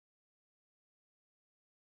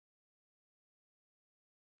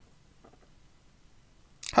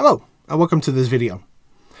Hello, and welcome to this video.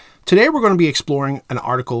 Today we're going to be exploring an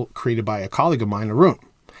article created by a colleague of mine, Arun.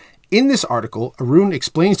 In this article, Arun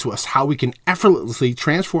explains to us how we can effortlessly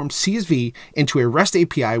transform CSV into a REST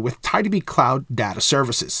API with TiDB Cloud Data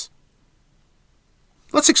Services.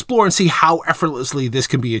 Let's explore and see how effortlessly this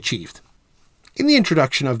can be achieved. In the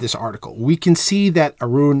introduction of this article, we can see that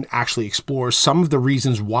Arun actually explores some of the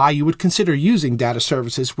reasons why you would consider using data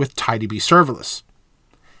services with TiDB Serverless.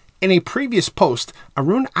 In a previous post,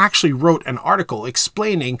 Arun actually wrote an article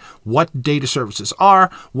explaining what data services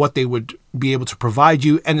are, what they would be able to provide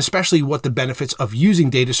you, and especially what the benefits of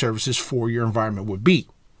using data services for your environment would be.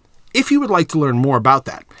 If you would like to learn more about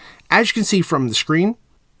that, as you can see from the screen,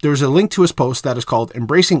 there's a link to his post that is called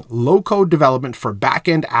Embracing Low-Code Development for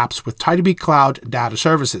Backend Apps with TiDB Cloud Data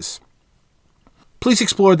Services. Please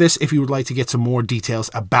explore this if you would like to get some more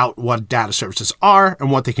details about what data services are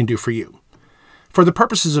and what they can do for you. For the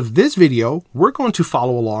purposes of this video, we're going to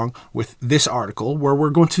follow along with this article where we're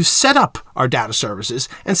going to set up our data services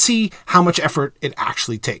and see how much effort it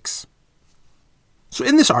actually takes. So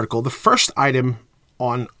in this article, the first item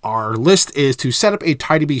on our list is to set up a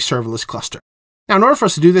TiDB Serverless cluster. Now, in order for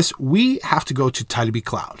us to do this, we have to go to TiDB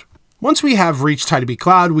Cloud. Once we have reached TiDB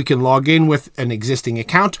Cloud, we can log in with an existing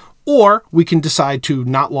account, or we can decide to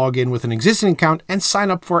not log in with an existing account and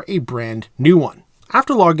sign up for a brand new one.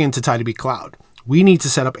 After logging into TiDB Cloud, we need to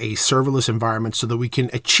set up a serverless environment so that we can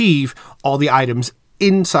achieve all the items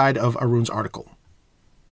inside of Arun's article.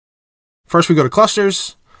 First, we go to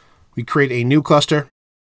clusters, we create a new cluster,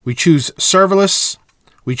 we choose serverless,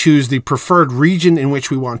 we choose the preferred region in which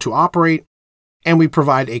we want to operate, and we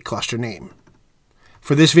provide a cluster name.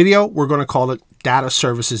 For this video, we're going to call it Data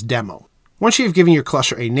Services Demo. Once you've given your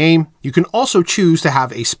cluster a name, you can also choose to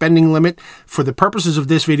have a spending limit. For the purposes of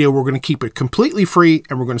this video, we're going to keep it completely free,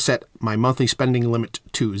 and we're going to set my monthly spending limit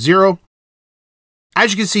to 0.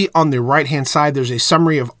 As you can see on the right-hand side, there's a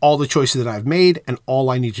summary of all the choices that I've made, and all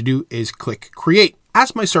I need to do is click Create.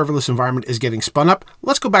 As my serverless environment is getting spun up,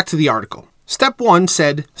 let's go back to the article. Step 1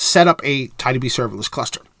 said, set up a TiDB Serverless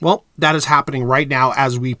cluster. Well, that is happening right now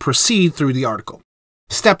as we proceed through the article.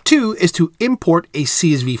 Step 2 is to import a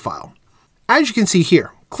CSV file. As you can see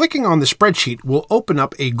here, clicking on the spreadsheet will open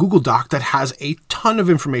up a Google Doc that has a ton of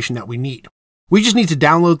information that we need. We just need to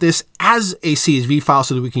download this as a CSV file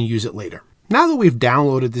so that we can use it later. Now that we've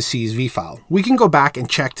downloaded the CSV file, we can go back and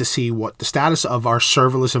check to see what the status of our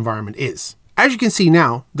serverless environment is. As you can see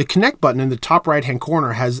now, the connect button in the top right-hand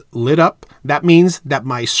corner has lit up. That means that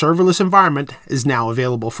my serverless environment is now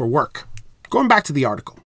available for work. Going back to the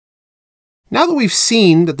article. Now that we've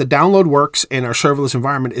seen that the download works and our serverless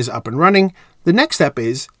environment is up and running, the next step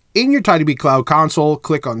is, in your TiDB Cloud console,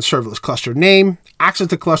 click on the serverless cluster name, access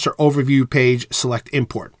the cluster overview page, select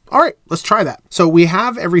import. All right, let's try that. So we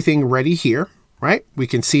have everything ready here, right? We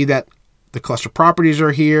can see that the cluster properties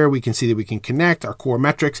are here. We can see that we can connect our core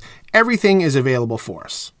metrics. Everything is available for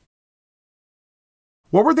us.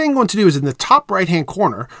 What we're then going to do is in the top right-hand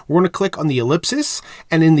corner, we're going to click on the ellipsis,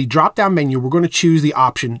 and in the drop-down menu, we're going to choose the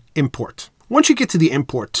option Import. Once you get to the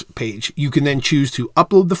import page, you can then choose to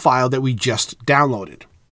upload the file that we just downloaded.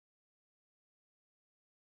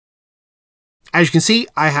 As you can see,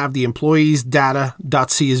 I have the employees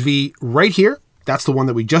data.csv right here. That's the one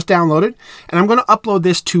that we just downloaded, and I'm going to upload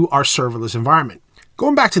this to our serverless environment.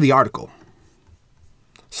 Going back to the article,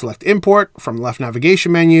 select import from the left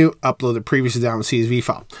navigation menu, upload the previously downloaded CSV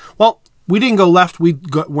file. Well, we didn't go left, we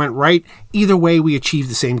went right. Either way, we achieved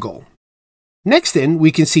the same goal. Next in,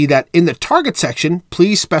 we can see that in the target section,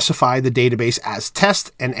 please specify the database as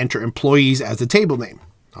test and enter employees as the table name.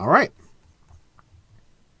 All right.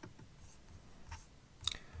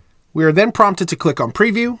 We are then prompted to click on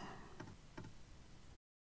preview.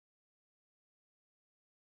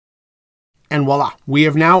 And voila, we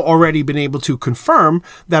have now already been able to confirm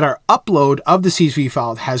that our upload of the CSV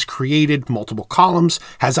file has created multiple columns,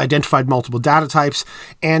 has identified multiple data types,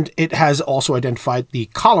 and it has also identified the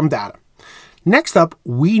column data. Next up,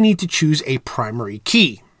 we need to choose a primary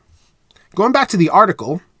key. Going back to the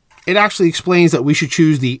article, it actually explains that we should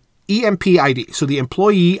choose the EMP ID, so the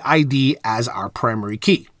employee ID as our primary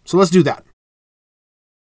key. So let's do that.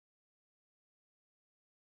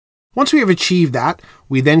 Once we have achieved that,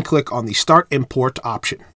 we then click on the Start Import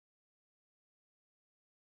option.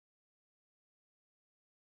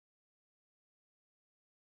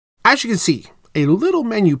 As you can see, a little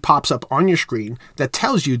menu pops up on your screen that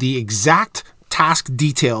tells you the exact task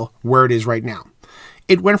detail where it is right now.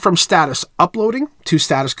 It went from status uploading to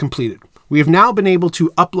status completed. We have now been able to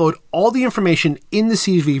upload all the information in the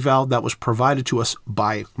CSV file that was provided to us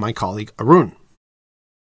by my colleague Arun.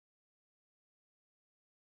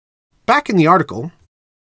 Back in the article,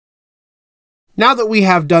 Now that we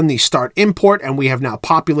have done the start import and we have now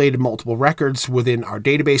populated multiple records within our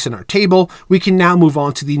database and our table, we can now move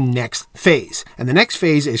on to the next phase. And the next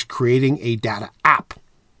phase is creating a data app.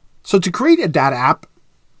 So to create a data app,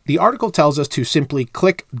 the article tells us to simply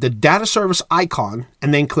click the data service icon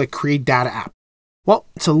and then click Create Data App. Well,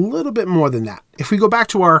 it's a little bit more than that. If we go back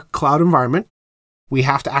to our cloud environment, we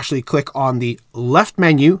have to actually click on the left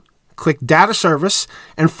menu, click Data Service,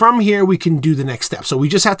 and from here we can do the next step. So we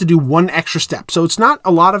just have to do one extra step. So it's not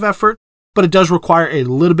a lot of effort, but it does require a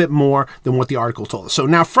little bit more than what the article told us. So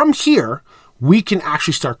now from here, we can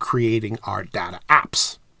actually start creating our data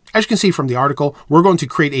apps. As you can see from the article, we're going to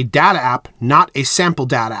create a data app, not a sample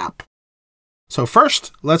data app. So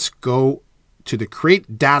first, let's go to the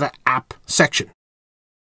Create Data App section.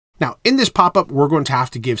 Now, in this pop-up, we're going to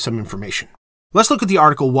have to give some information. Let's look at the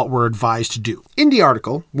article, what we're advised to do. In the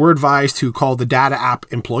article, we're advised to call the data app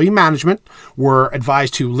Employee Management. We're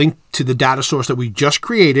advised to link to the data source that we just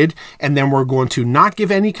created, and then we're going to not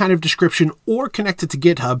give any kind of description or connect it to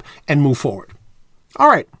GitHub and move forward. All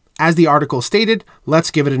right, as the article stated,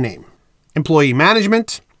 let's give it a name. Employee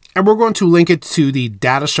Management, and we're going to link it to the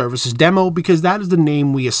Data Services demo because that is the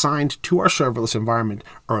name we assigned to our serverless environment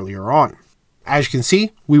earlier on. As you can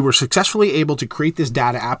see, we were successfully able to create this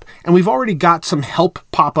data app, and we've already got some help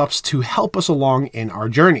pop-ups to help us along in our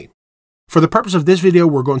journey. For the purpose of this video,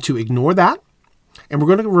 we're going to ignore that, and we're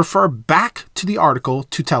going to refer back to the article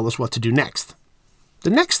to tell us what to do next.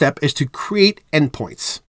 The next step is to create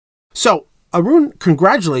endpoints. So Arun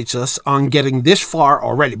congratulates us on getting this far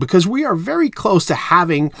already because we are very close to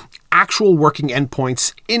having actual working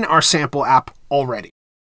endpoints in our sample app already.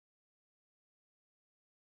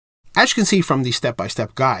 As you can see from the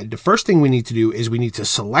step-by-step guide, the first thing we need to do is we need to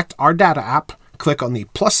select our data app, click on the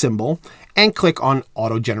plus symbol, and click on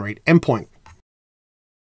Auto Generate Endpoint.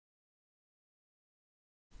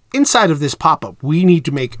 Inside of this pop-up, we need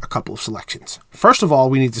to make a couple of selections. First of all,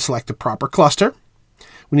 we need to select the proper cluster,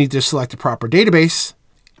 we need to select the proper database,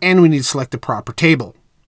 and we need to select the proper table.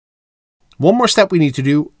 One more step we need to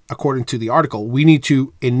do, according to the article, we need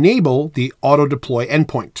to enable the Auto Deploy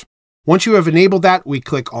Endpoint. Once you have enabled that, we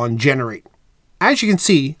click on Generate. As you can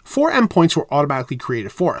see, 4 endpoints were automatically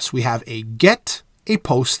created for us. We have a GET, a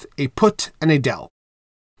POST, a PUT, and a DEL.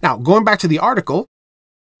 Now, going back to the article,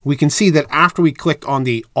 we can see that after we clicked on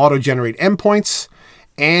the Auto Generate Endpoints,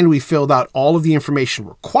 and we filled out all of the information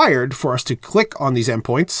required for us to click on these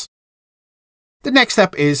endpoints, the next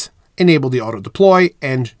step is enable the Auto Deploy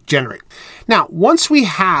and Generate. Now, once we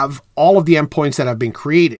have all of the endpoints that have been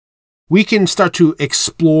created, we can start to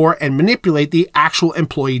explore and manipulate the actual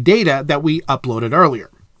employee data that we uploaded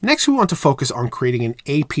earlier. Next, we want to focus on creating an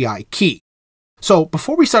API key. So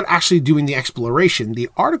before we start actually doing the exploration, the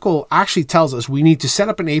article actually tells us we need to set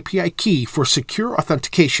up an API key for secure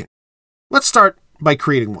authentication. Let's start by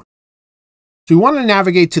creating one. So we want to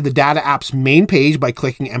navigate to the data app's main page by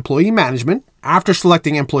clicking Employee Management. After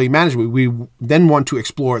selecting Employee Management, we then want to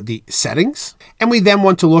explore the settings, and we then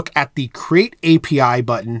want to look at the Create API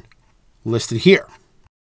button listed here.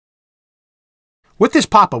 With this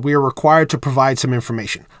pop-up, we are required to provide some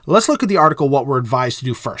information. Let's look at the article, what we're advised to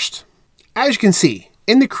do first. As you can see,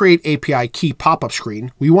 in the Create API Key pop-up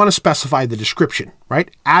screen, we want to specify the description,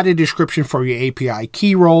 right? Add a description for your API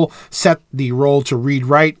key role, set the role to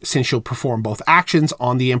read-write since you'll perform both actions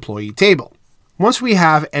on the employee table. Once we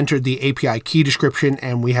have entered the API key description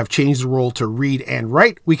and we have changed the role to read and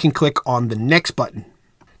write, we can click on the Next button.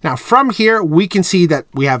 Now from here, we can see that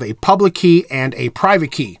we have a public key and a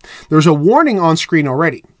private key. There's a warning on screen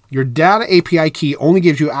already. Your data API key only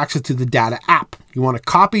gives you access to the data app. You want to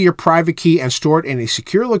copy your private key and store it in a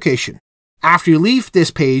secure location. After you leave this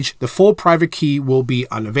page, the full private key will be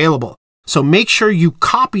unavailable. So make sure you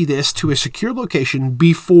copy this to a secure location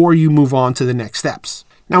before you move on to the next steps.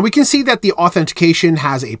 Now we can see that the authentication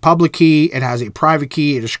has a public key, it has a private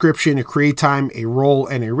key, a description, a create time, a role,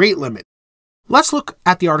 and a rate limit. Let's look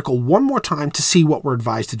at the article one more time to see what we're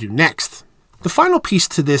advised to do next. The final piece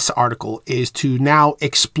to this article is to now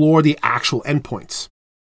explore the actual endpoints.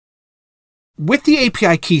 With the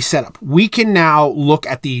API key setup, we can now look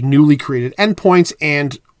at the newly created endpoints,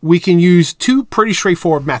 and we can use 2 pretty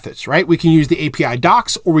straightforward methods, right? We can use the API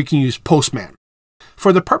docs or we can use Postman.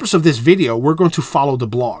 For the purpose of this video, we're going to follow the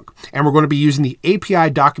blog, and we're going to be using the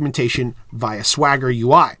API documentation via Swagger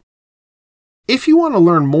UI. If you want to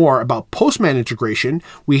learn more about Postman integration,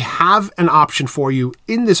 we have an option for you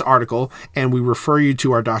in this article, and we refer you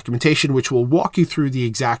to our documentation, which will walk you through the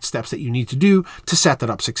exact steps that you need to do to set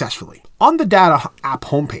that up successfully. On the data app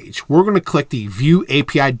homepage, we're going to click the View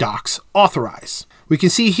API Docs Authorize. We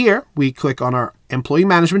can see here, we click on our Employee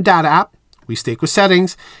Management Data App, we stick with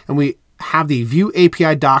settings, and we have the View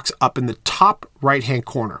API Docs up in the top right-hand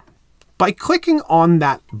corner. By clicking on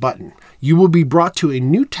that button, you will be brought to a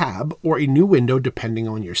new tab or a new window, depending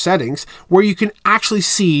on your settings, where you can actually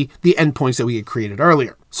see the endpoints that we had created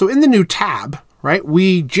earlier. So in the new tab, right,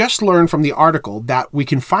 we just learned from the article that we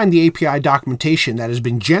can find the API documentation that has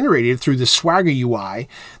been generated through the Swagger UI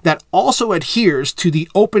that also adheres to the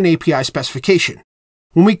Open API specification.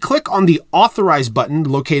 When we click on the Authorize button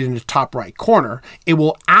located in the top right corner, it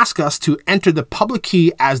will ask us to enter the public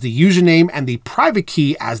key as the username and the private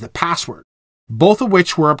key as the password, both of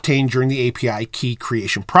which were obtained during the API key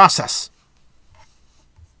creation process.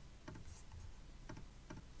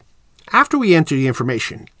 After we enter the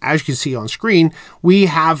information, as you can see on screen, we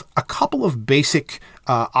have a couple of basic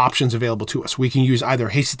options available to us. We can use either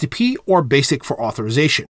HTTP or basic for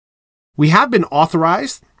authorization. We have been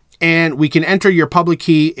authorized, and we can enter your public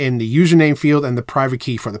key in the username field and the private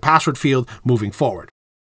key for the password field moving forward.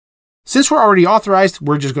 Since we're already authorized,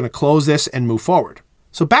 we're just going to close this and move forward.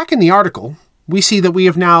 So back in the article, we see that we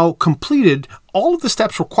have now completed all of the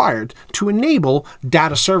steps required to enable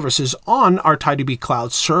data services on our TiDB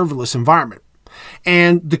Cloud serverless environment.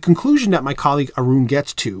 And the conclusion that my colleague Arun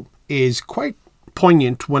gets to is quite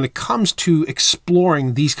poignant when it comes to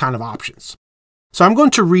exploring these kind of options. So I'm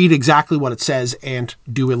going to read exactly what it says and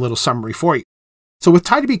do a little summary for you. So with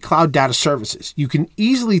TiDB Cloud Data Services, you can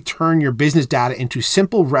easily turn your business data into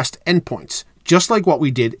simple REST endpoints, just like what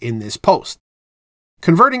we did in this post,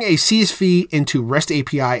 converting a CSV into REST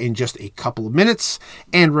API in just a couple of minutes.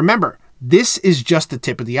 And remember, this is just the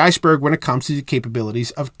tip of the iceberg when it comes to the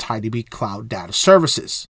capabilities of TiDB Cloud Data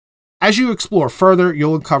Services. As you explore further,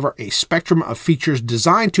 you'll uncover a spectrum of features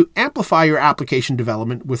designed to amplify your application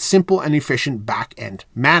development with simple and efficient back-end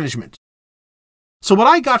management. So what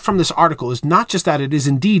I got from this article is not just that it is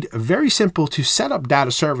indeed very simple to set up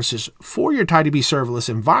data services for your TiDB serverless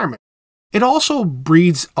environment, it also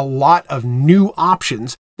breeds a lot of new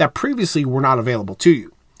options that previously were not available to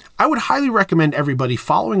you. I would highly recommend everybody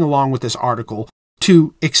following along with this article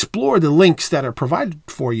to explore the links that are provided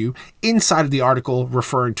for you inside of the article,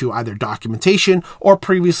 referring to either documentation or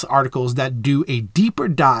previous articles that do a deeper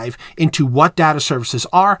dive into what data services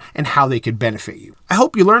are and how they could benefit you. I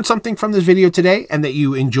hope you learned something from this video today and that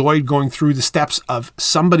you enjoyed going through the steps of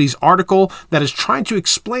somebody's article that is trying to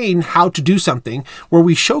explain how to do something, where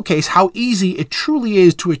we showcase how easy it truly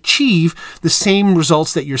is to achieve the same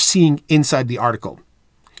results that you're seeing inside the article.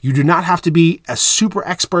 You do not have to be a super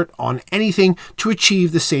expert on anything to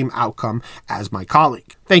achieve the same outcome as my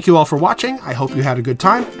colleague. Thank you all for watching. I hope you had a good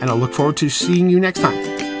time, and I look forward to seeing you next time.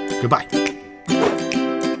 Goodbye.